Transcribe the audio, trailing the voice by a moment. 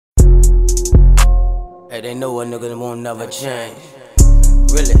Yeah, they know a nigga won't never change.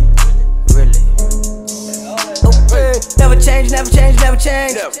 Really, really. Okay. Never change, never change, never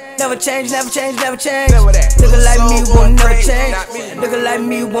change. Never change, never change, never change. Nigga like me won't never change. Nigga like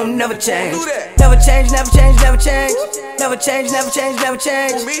me won't never change. Never change, never change, never change. Never change, never change, never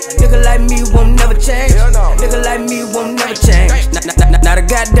change. Nigga like me won't never change. Nigga like me won't never change. Not a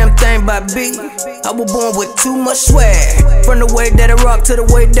goddamn thing by B. I was born with too much swag. From the way that I rock to the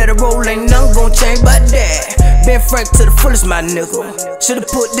way that I roll, ain't nothing gon' change by that. Been frank to the fullest, my nigga. Should've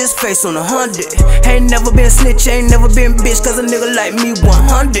put this face on 100. Ain't never been snitch, ain't never been bitch, cause a nigga like me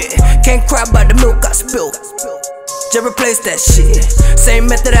 100. Can't cry about the milk I spilled. Just replace that shit. Same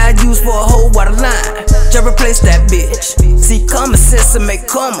method I use for a whole water line. Just replace that bitch. See, common sense and make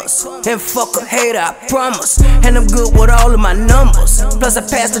commas. And fuck a hater, I promise. And I'm good with all of my numbers. Plus I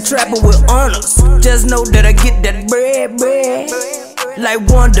pass the trapper with honors. Just know that I get that bread, like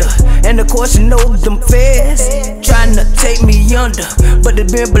Wonder. And of course you know them feds trying to take me under, but the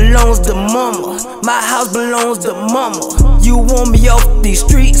bin belongs to mama. My house belongs to mama. You want me off these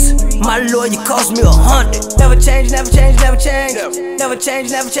streets? My lawyer cost me 100. Never change, never change, never change. Never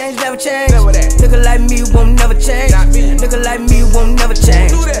change, never change, never change. Nigga like me won't never change. Nigga like me won't never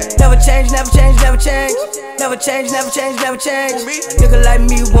change. Never change, never change, never change. Never change, never change, never change. Nigga like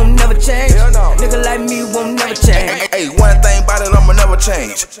me won't never change. Nigga like me won't never change. Hey, one thing about it, I'ma never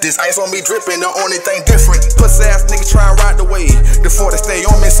change. This ice on me dripping, the only thing different. Pussy ass niggas try and ride the wave. The 40 stay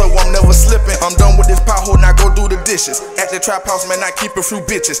on me, so I'm never slipping. I'm done with this pothole, now go do the dishes. At the trap house, man, I keep a few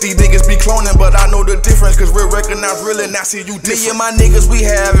bitches. These niggas be cloning, but I know the difference, cause we're recognized really, now see you different. Me and my niggas, we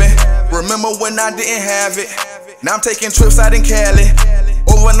having. Remember when I didn't have it? Now I'm taking trips out in Cali.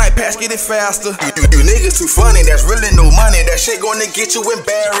 Overnight pass get it faster. You niggas too funny, that's really no money. That shit gonna get you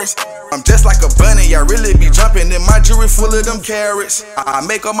embarrassed. I'm just like a bunny, I really be jumping in my jewelry full of them carrots. I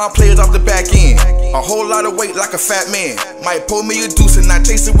make all my players off the back end. A whole lot of weight like a fat man. Might pull me a deuce and I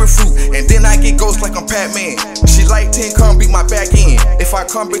chase it with fruit. And then I get ghost like I'm Pac-Man. She like 10, come beat my back end. If I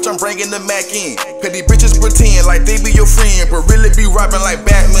come, bitch, I'm bringing the Mac in. Cause these bitches pretend like they be your friend, but really be robbing like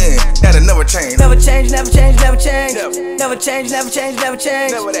Batman. That'll never change. Never change, never change, never change. Never change, never change, never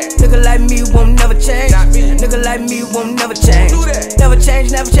change. Nigga like me won't never change. Nigga like me won't never change. Never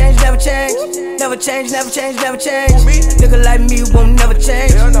change, never change, never change. Never change, never change, never change. Nigga like me won't never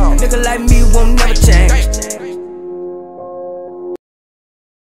change. Nigga like me won't never change.